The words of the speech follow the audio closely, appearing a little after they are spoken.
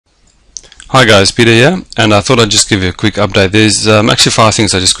Hi guys, Peter here, and I thought I'd just give you a quick update. There's actually 5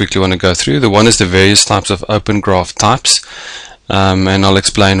 things I just quickly want to go through. The one is the various types of open graph types, and I'll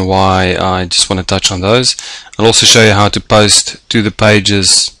explain why I just want to touch on those. I'll also show you how to post to the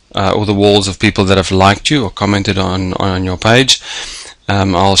pages or the walls of people that have liked you or commented on your page.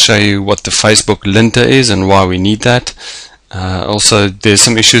 I'll show you what the Facebook linter is and why we need that. Also, there's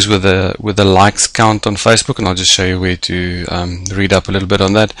some issues with the likes count on Facebook, and I'll just show you where to read up a little bit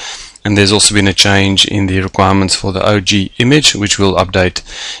on that. And there's also been a change in the requirements for the OG image, which we'll update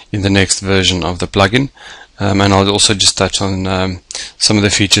in the next version of the plugin. And I'll also just touch on some of the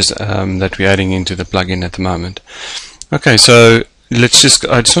features that we're adding into the plugin at the moment. Okay, so I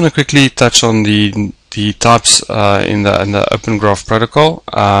just want to quickly touch on the types in the Open Graph protocol.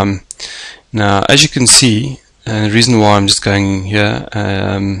 Now, as you can see, and the reason why I'm just going here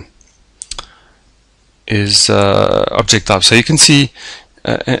is object type. So you can see,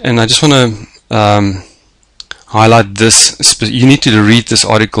 and I just want to highlight this. You need to read this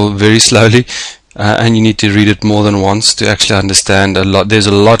article very slowly, and you need to read it more than once to actually understand a lot. There's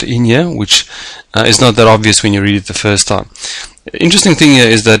a lot in here which is not that obvious when you read it the first time. The interesting thing here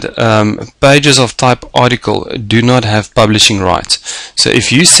is that pages of type article do not have publishing rights. So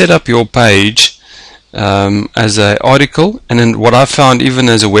if you set up your page as an article, and then what I found even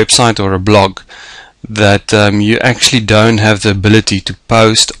as a website or a blog, that you actually don't have the ability to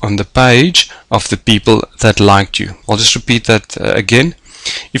post on the page of the people that liked you. I'll just repeat that again.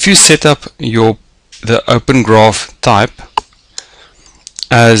 If you set up the Open Graph type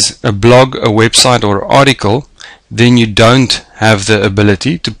as a blog, a website or article, then you don't have the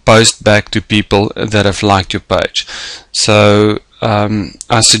ability to post back to people that have liked your page. So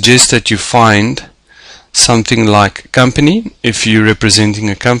I suggest that you find something like company if you're representing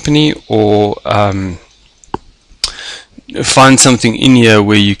a company, or find something in here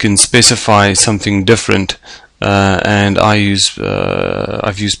where you can specify something different. And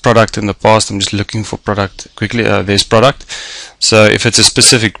I've used product in the past. I'm just looking for product quickly. There's product. So if it's a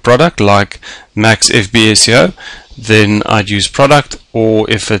specific product like Max FB SEO, then I'd use product. Or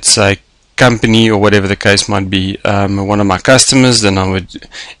if it's a company or whatever the case might be, one of my customers, then I would,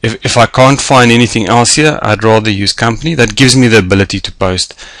 if I can't find anything else here, I'd rather use company. That gives me the ability to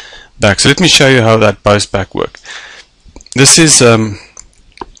post back. So let me show you how that post back works. This is a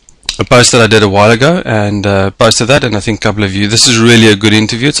post that I did a while ago, and posted that, and I think a couple of you, this is really a good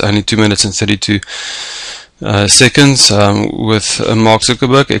interview. It's only 2 minutes and 32 seconds with Mark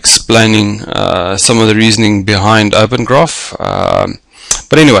Zuckerberg explaining some of the reasoning behind Open Graph.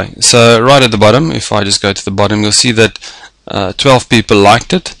 But anyway, so right at the bottom, if I just go to the bottom, you'll see that 12 people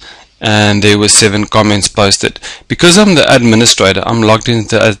liked it, and there were 7 comments posted. Because I'm the administrator, I'm logged in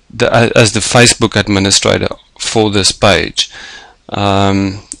as the Facebook administrator for this page.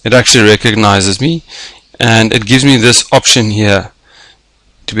 It actually recognizes me, and it gives me this option here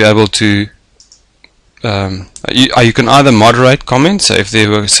to be able to you can either moderate comments. So if there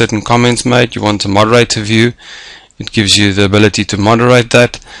were certain comments made, you want to moderate a view, it gives you the ability to moderate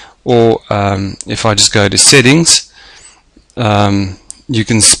that. Or if I just go to settings, you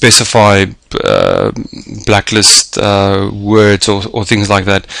can specify blacklist words or things like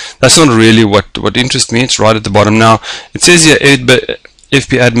that. That's not really what interests me. It's right at the bottom. Now it says here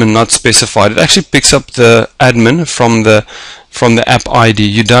FB admin not specified. It actually picks up the admin from the app ID.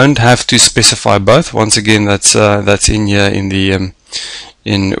 You don't have to specify both. Once again, that's in here in the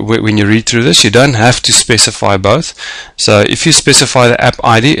when you read through this, you don't have to specify both. So if you specify the app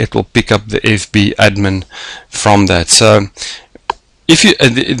ID, it will pick up the FB admin from that. So if you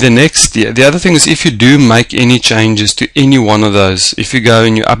the other thing is, if you do make any changes to any one of those, if you go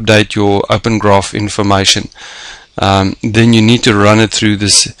and you update your Open Graph information, then you need to run it through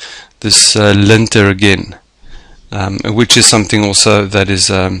this linter again, which is something also that is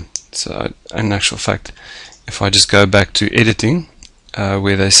so in actual fact, if I just go back to editing,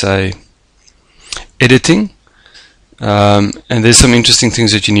 where they say editing, and there's some interesting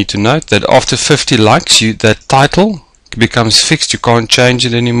things that you need to note, that after 50 likes, that title becomes fixed. You can't change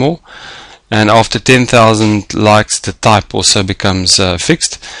it anymore, and after 10,000 likes, the type also becomes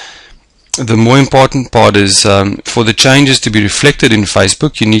fixed. The more important part is, for the changes to be reflected in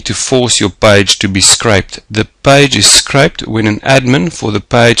Facebook, you need to force your page to be scraped. The page is scraped when an admin for the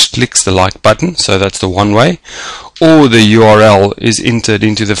page clicks the like button, so that's the one way, or the URL is entered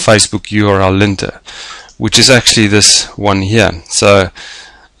into the Facebook URL linter, which is actually this one here. So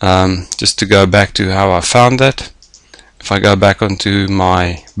just to go back to how I found that, if I go back onto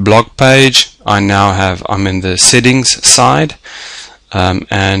my blog page, I'm in the settings side,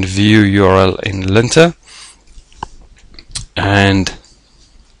 and view URL in linter, and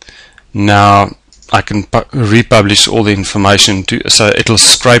Now I can republish all the information so it'll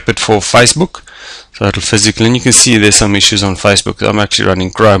scrape it for Facebook. So it'll physically, and you can see there's some issues on Facebook. I'm actually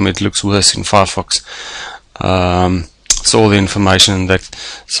running Chrome. It looks worse in Firefox. So all the information that,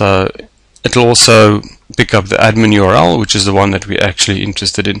 so it'll also pick up the admin URL, which is the one that we're actually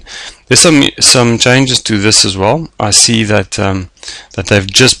interested in. There's some changes to this as well. I see that that they've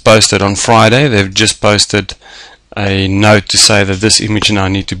just posted on Friday. They've just posted a note to say that this image now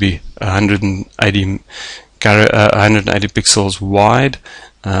need to be 180 pixels wide.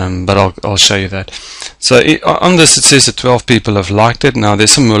 But I'll show you that. So on this it says that 12 people have liked it. Now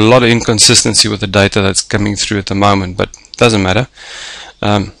there's a lot of inconsistency with the data that's coming through at the moment, but it doesn't matter.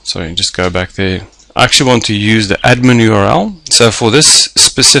 Sorry, just go back there. I actually want to use the admin URL. So for this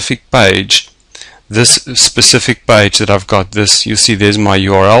specific page that I've got, this, you see there's my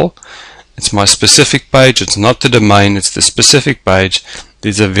URL. It's my specific page. It's not the domain, it's the specific page.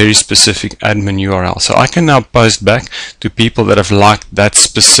 There's a very specific admin URL. So I can now post back to people that have liked that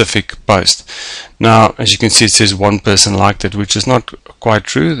specific post. Now, as you can see, it says one person liked it, which is not quite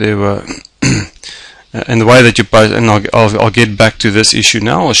true. There were and the way that you post, and I'll get back to this issue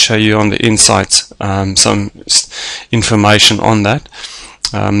now. I'll show you on the insights some information on that.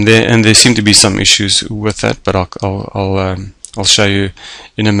 There seem to be some issues with that, but I'll show you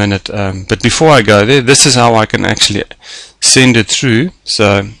in a minute. But before I go there, this is how I can actually send it through.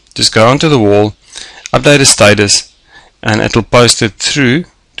 So just go onto the wall, update a status, and it'll post it through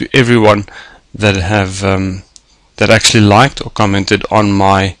to everyone that have that actually liked or commented on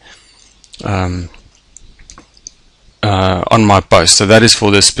my post. So that is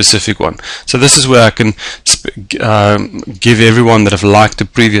for this specific one. So this is where I can give everyone that have liked a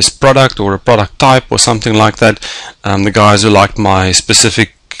previous product or a product type or something like that. The guys who liked my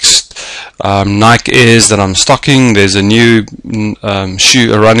specific Nike Airs that I'm stocking, there's a new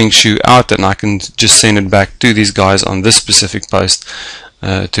a running shoe out, and I can just send it back to these guys on this specific post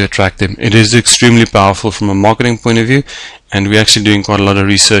to attract them. It is extremely powerful from a marketing point of view, and we're actually doing quite a lot of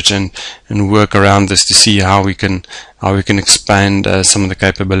research and work around this to see how we can expand some of the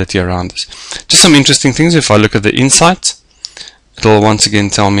capability around this. Just some interesting things. If I look at the insights, it'll once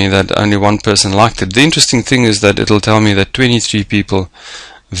again tell me that only one person liked it. The interesting thing is that it'll tell me that 23 people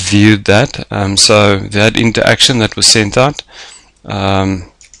viewed that. So that interaction that was sent out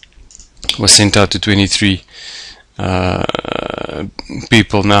to 23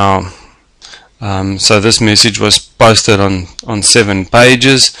 people now. So this message was posted on 7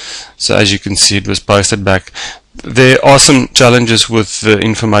 pages. So as you can see, it was posted back. There are some challenges with the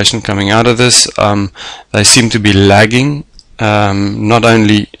information coming out of this. They seem to be lagging, not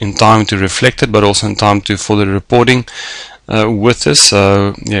only in time to reflect it, but also in time for the reporting with this.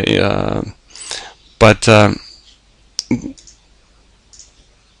 So yeah, but I'm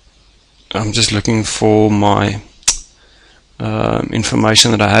just looking for my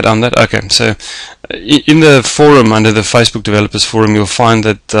information that I had on that. Okay, so in the forum, under the Facebook Developers Forum, you'll find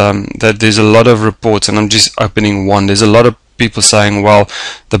that that there's a lot of reports, and I'm just opening one. There's a lot of people saying, well,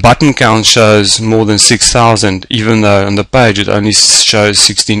 the button count shows more than 6,000, even though on the page it only shows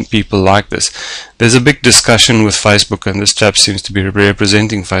 16 people like this. There's a big discussion with Facebook, and this chap seems to be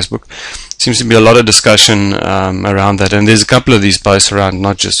representing Facebook. Seems to be a lot of discussion around that, and there's a couple of these posts around,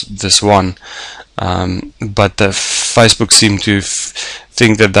 not just this one. But Facebook seem to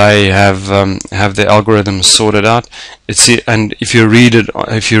think that they have their algorithms sorted out. And if you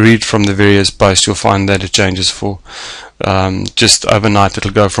read from the various posts, you'll find that it changes for just overnight.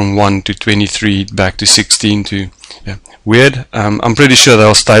 It'll go from 1 to 23 back to 16 to weird. I'm pretty sure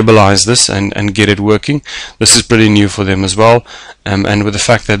they'll stabilize this and get it working. This is pretty new for them as well. And with the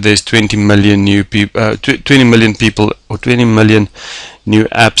fact that there's 20 million new people, 20 million people, or 20 million new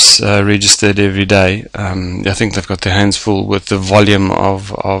apps registered every day, I think they've got their hands full with the volume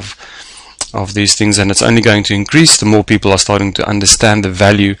of these things, and it's only going to increase the more people are starting to understand the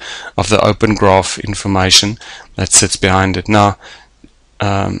value of the Open Graph information that sits behind it. Now,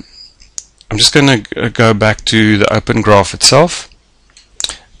 I'm just going to go back to the Open Graph itself,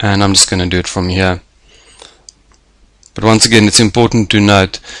 and I'm just going to do it from here. But once again, it's important to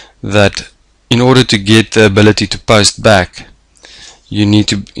note that in order to get the ability to post back, you need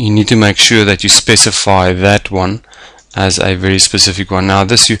to make sure that you specify that one as a very specific one. Now,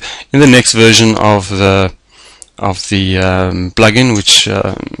 this in the next version of the plugin,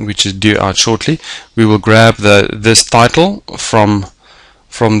 which is due out shortly, we will grab this title from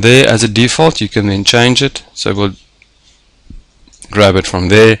there as a default. You can then change it. So we'll grab it from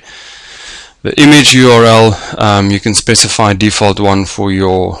there. The image URL, you can specify a default one for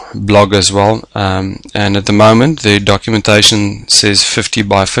your blog as well, and at the moment the documentation says 50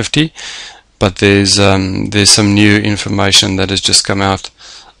 by 50, but there's some new information that has just come out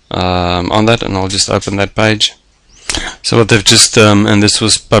on that, and I'll just open that page. So what they've just and this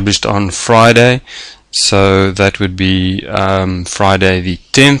was published on Friday, so that would be Friday the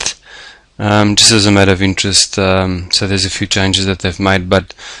 10th. Just as a matter of interest, so there's a few changes that they've made,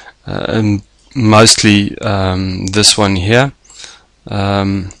 but mostly this one here,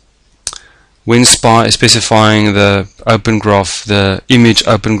 when specifying the Open Graph, the image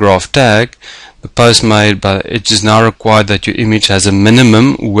Open Graph tag, the post made by it is now required that your image has a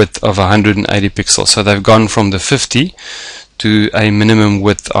minimum width of 180 pixels. So they've gone from the 50 to a minimum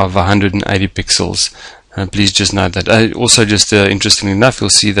width of 180 pixels. Please just note that. Also, just interestingly enough,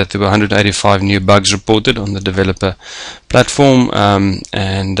 you'll see that there were 185 new bugs reported on the developer platform,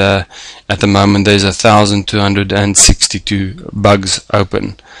 and at the moment there's 1,262 bugs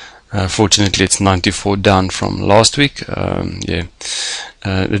open. Fortunately, it's 94 down from last week.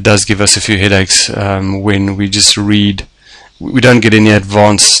 It does give us a few headaches when we just read. We don't get any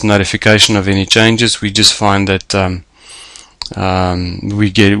advance notification of any changes. We just find that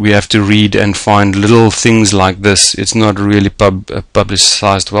we have to read and find little things like this. It's not really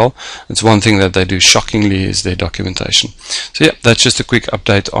publicized well. It's one thing that they do shockingly is their documentation. So yeah, that's just a quick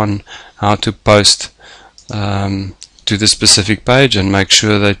update on how to post to the specific page, and make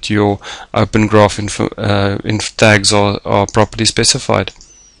sure that your Open Graph tags are properly specified.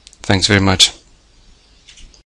 Thanks very much.